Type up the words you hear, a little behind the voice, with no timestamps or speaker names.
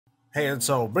Hey, and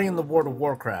so bringing the World of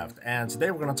Warcraft, and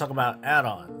today we're going to talk about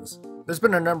add-ons. There's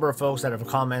been a number of folks that have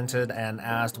commented and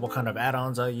asked what kind of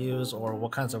add-ons I use or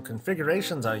what kinds of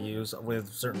configurations I use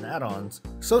with certain add-ons.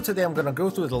 So today I'm going to go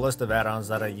through the list of add-ons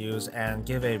that I use and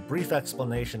give a brief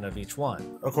explanation of each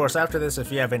one. Of course, after this, if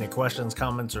you have any questions,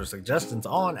 comments, or suggestions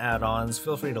on add-ons,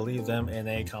 feel free to leave them in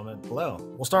a comment below.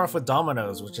 We'll start off with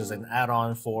Dominos, which is an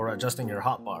add-on for adjusting your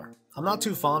hotbar. I'm not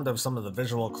too fond of some of the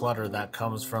visual clutter that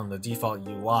comes from the default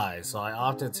UI, so I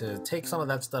opted to take some of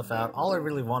that stuff out. All I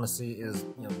really want to see is,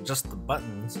 just the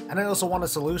buttons. And I also want a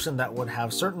solution that would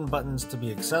have certain buttons to be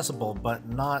accessible, but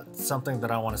not something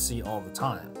that I want to see all the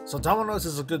time. So Dominos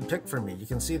is a good pick for me. You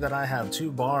can see that I have two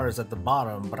bars at the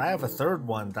bottom, but I have a third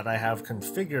one that I have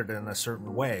configured in a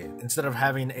certain way. Instead of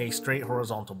having a straight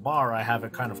horizontal bar, I have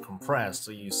it kind of compressed,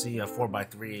 so you see a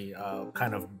 4x3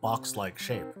 kind of box-like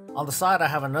shape. On the side, I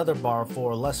have another bar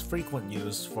for less frequent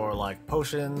use for like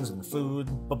potions and food,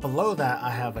 but below that I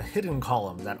have a hidden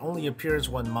column that only appears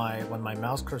when my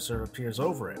mouse cursor appears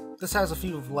over it. This has a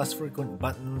few less frequent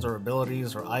buttons or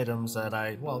abilities or items that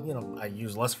I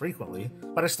use less frequently,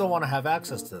 but I still want to have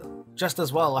access to them. Just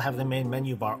as well, I have the main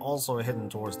menu bar also hidden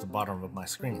towards the bottom of my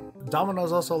screen.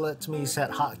 Dominos also lets me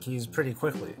set hotkeys pretty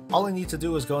quickly. All I need to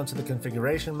do is go into the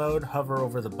configuration mode, hover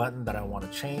over the button that I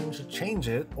want to change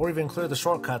it, or even clear the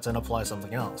shortcuts and apply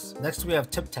something else. Next we have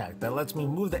TipTac that lets me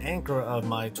move the anchor of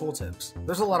my tooltips.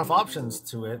 There's a lot of options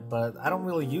to it, but I don't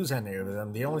really use any of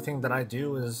them. The only thing that I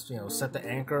do is, set the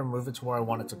anchor, move it to where I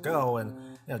want it to go, and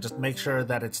just make sure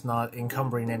that it's not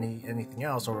encumbering anything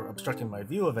else or obstructing my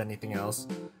view of anything else,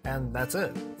 and that's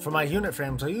it. For my unit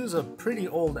frames, I use a pretty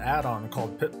old add-on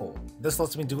called Pitbull. This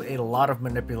lets me do a lot of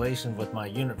manipulation with my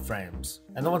unit frames,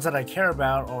 and the ones that I care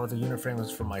about are the unit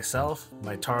frames for myself,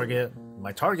 my target,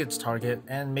 my target's target,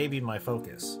 and maybe my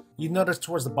focus. You notice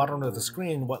towards the bottom of the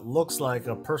screen what looks like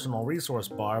a personal resource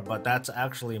bar, but that's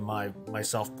actually my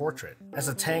self-portrait. As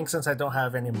a tank, since I don't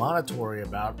have any mana to worry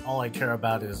about, all I care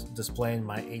about is displaying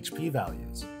my HP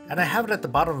values. And I have it at the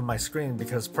bottom of my screen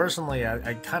because personally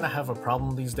I kind of have a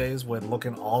problem these days with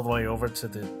looking all the way over to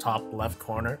the top left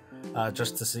corner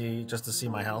just to see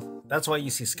my health. That's why you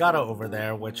see Skada over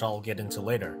there, which I'll get into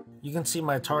later. You can see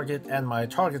my target and my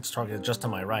target's target just to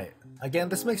my right. Again,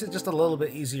 this makes it just a little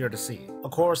bit easier to see.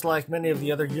 Of course, like many of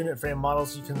the other unit frame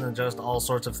models, you can adjust all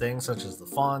sorts of things such as the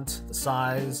font, the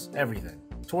size, everything.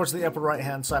 Towards the upper right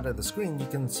hand side of the screen, you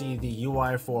can see the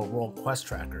UI for World Quest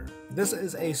Tracker. This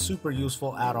is a super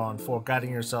useful add-on for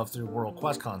guiding yourself through World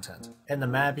Quest content. In the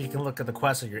map, you can look at the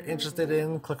quests that you're interested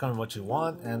in, click on what you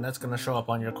want, and that's going to show up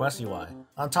on your quest UI.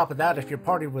 On top of that, if you're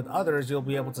partied with others, you'll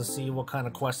be able to see what kind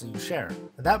of quests that you share.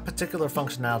 That particular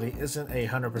functionality isn't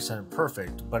 100%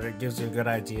 perfect, but it gives you a good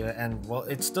idea, and well,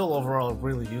 it's still overall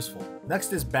really useful.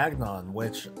 Next is Bagnon,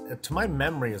 which to my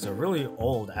memory is a really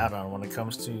old add-on when it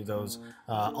comes to those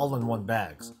all-in-one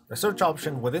bags. The search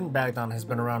option within Bagnon has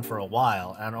been around for a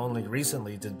while, and only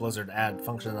recently did Blizzard add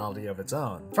functionality of its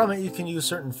own. From it, you can use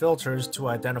certain filters to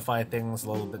identify things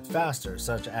a little bit faster,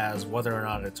 such as whether or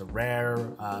not it's a rare,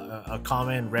 a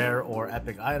common, rare, or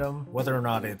epic item, whether or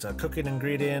not it's a cooking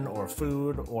ingredient, or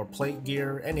food, or plate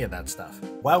gear, any of that stuff.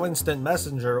 WoW Instant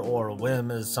Messenger, or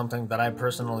WIM, is something that I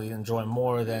personally enjoy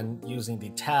more than using the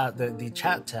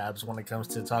chat tabs when it comes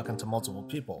to talking to multiple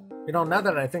people. Now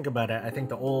that I think about it, I think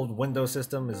the old Windows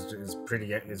system is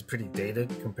pretty dated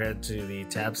compared to the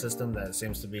tab system that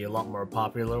seems to be a lot more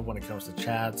popular when it comes to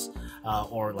chats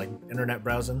or like internet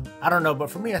browsing. I don't know, but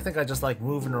for me, I think I just like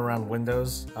moving around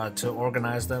windows to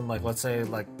organize them. Like, let's say,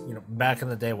 back in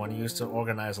the day when I used to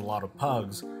organize a lot of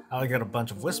pugs, I would get a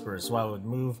bunch of whispers, so I would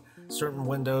move certain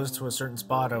windows to a certain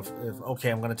spot of okay,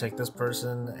 I'm going to take this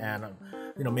person, and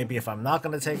maybe if I'm not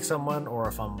going to take someone, or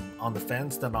if I'm on the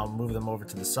fence, then I'll move them over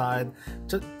to the side.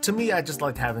 To me, I just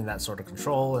like having that sort of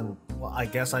control, and well, I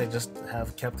guess I just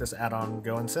have kept this add-on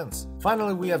going since.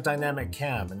 Finally, we have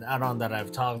Dynamiccam, an add-on that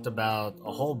I've talked about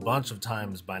a whole bunch of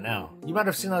times by now. You might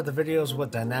have seen other videos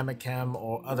with Dynamiccam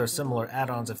or other similar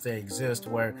add-ons if they exist,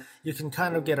 where you can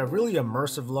kind of get a really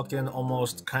immersive looking,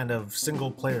 almost kind of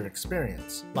single-player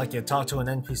experience. Like you talk to an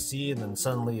NPC and then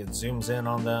suddenly it zooms in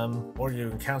on them, or you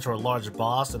encounter a large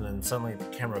boss and then suddenly the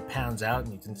camera pans out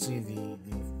and you can see the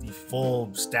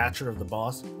full stature of the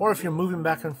boss. Or if you're moving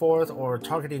back and forth or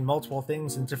targeting multiple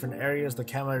things in different areas, the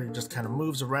camera just kind of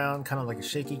moves around, kind of like a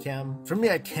shaky cam. For me,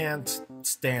 I can't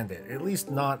stand it, at least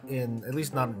not in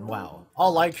WoW.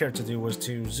 All I cared to do was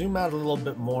to zoom out a little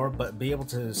bit more, but be able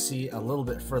to see a little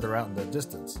bit further out in the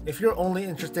distance. If you're only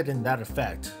interested in that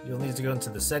effect, you'll need to go into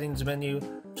the settings menu,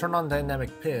 turn on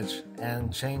dynamic pitch,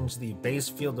 and change the base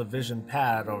field of vision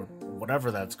pad, or whatever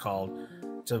that's called,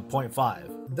 to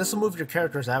 0.5. This will move your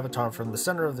character's avatar from the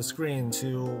center of the screen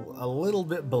to a little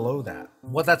bit below that.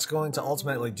 What that's going to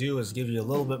ultimately do is give you a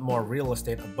little bit more real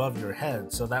estate above your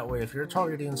head, so that way if you're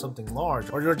targeting something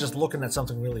large or you're just looking at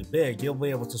something really big, you'll be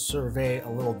able to survey a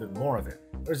little bit more of it.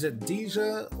 Or is it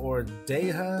Deja or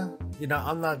Deja? You know,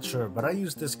 I'm not sure, but I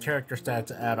use this character stat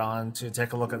to add on to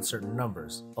take a look at certain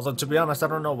numbers. Although, to be honest, I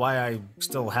don't know why I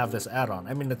still have this add-on.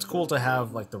 I mean, it's cool to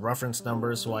have like the reference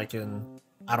numbers so I can...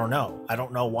 I don't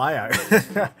know why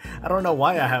I don't know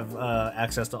why I have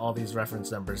access to all these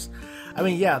reference numbers. I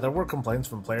mean, yeah, there were complaints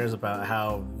from players about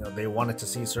how, you know, they wanted to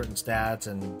see certain stats,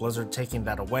 and Blizzard taking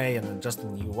that away and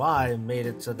adjusting the UI made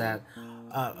it so that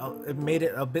it made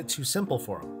it a bit too simple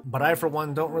for them. But I, for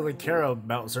one, don't really care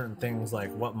about certain things like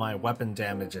what my weapon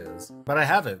damage is. But I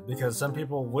have it because some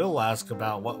people will ask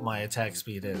about what my attack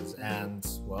speed is, and,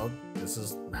 well, this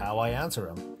is how I answer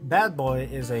them.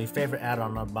 Badboy is a favorite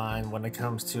add-on of mine when it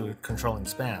comes to controlling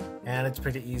spam, and it's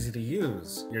pretty easy to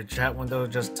use. Your chat window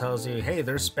just tells you, hey,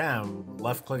 there's spam.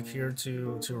 Left click here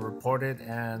to report it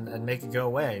and make it go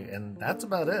away, and that's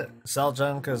about it.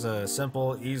 SellJunk is a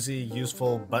simple, easy,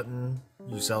 useful button.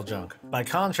 You sell junk. By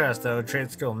contrast though, Trade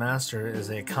Skill Master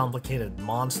is a complicated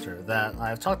monster that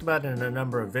I've talked about in a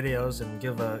number of videos and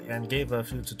gave a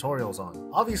few tutorials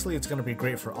on. Obviously it's going to be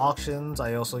great for auctions.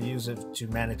 I also use it to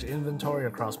manage inventory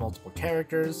across multiple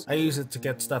characters. I use it to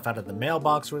get stuff out of the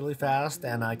mailbox really fast,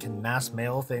 and I can mass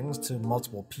mail things to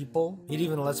multiple people. It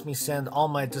even lets me send all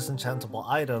my disenchantable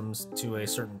items to a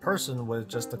certain person with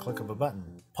just the click of a button.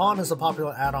 Pawn is a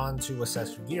popular add-on to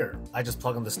assess your gear. I just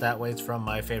plug in the stat weights from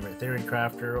my favorite theory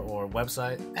crafter or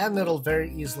website, and it'll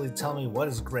very easily tell me what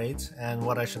is great and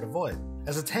what I should avoid.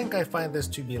 As a tank, I find this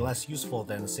to be less useful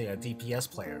than, say, a DPS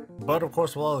player. But of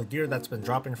course, with all the gear that's been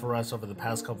dropping for us over the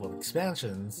past couple of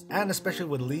expansions, and especially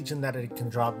with Legion that it can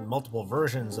drop multiple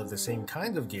versions of the same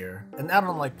kind of gear, an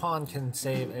add-on like Pawn can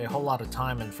save a whole lot of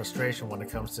time and frustration when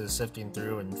it comes to sifting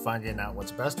through and finding out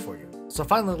what's best for you. So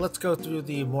finally, let's go through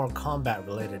the more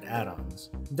combat-related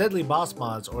add-ons. Deadly Boss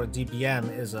Mods, or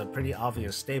DBM, is a pretty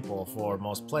obvious staple for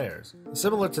most players.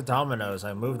 Similar to Dominos,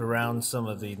 I moved around some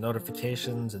of the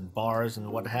notifications and bars and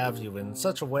what have you in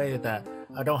such a way that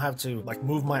I don't have to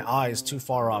move my eyes too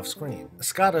far off screen.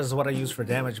 Skada is what I use for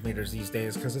damage meters these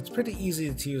days because it's pretty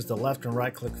easy to use the left and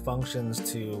right click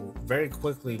functions to very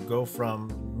quickly go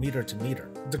from meter to meter.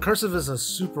 Decursive is a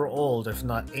super old, if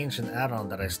not ancient add-on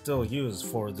that I still use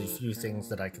for the few things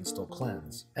that I can still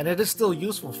cleanse. And it is still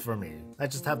useful for me. I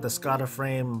just have the Skada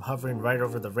frame hovering right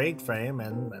over the raid frame,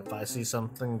 and if I see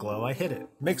something glow, I hit it.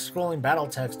 Mixed scrolling battle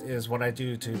text is what I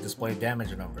do to display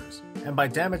damage numbers. And by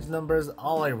damage numbers,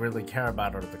 all I really care about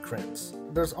are the crits.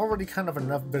 There's already kind of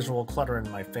enough visual clutter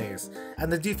in my face,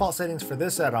 and the default settings for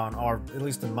this add-on are, at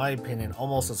least in my opinion,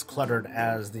 almost as cluttered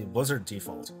as the Blizzard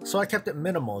default. So I kept it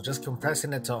minimal, just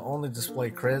compressing it to only display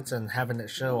crits and having it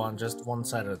show on just one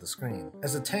side of the screen.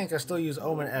 As a tank, I still use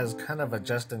Omen as kind of a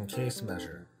just-in-case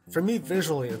measure. For me,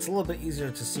 visually, it's a little bit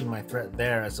easier to see my threat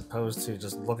there as opposed to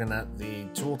just looking at the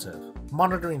tooltip.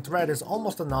 Monitoring threat is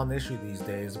almost a non-issue these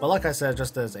days, but like I said,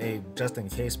 just as a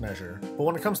just-in-case measure. But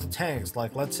when it comes to tanks,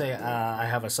 like let's say I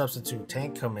have a substitute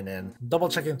tank coming in,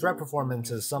 double-checking threat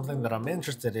performance is something that I'm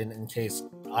interested in case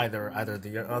either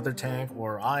the other tank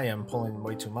or I am pulling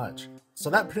way too much. So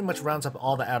that pretty much rounds up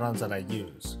all the add-ons that I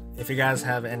use. If you guys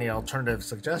have any alternative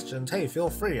suggestions, hey, feel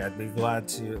free, I'd be glad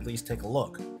to at least take a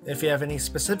look. If you have any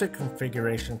specific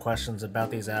configuration questions about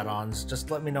these add-ons,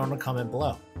 just let me know in the comment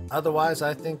below. Otherwise,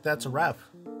 I think that's a wrap.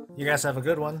 You guys have a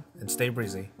good one, and stay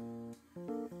breezy.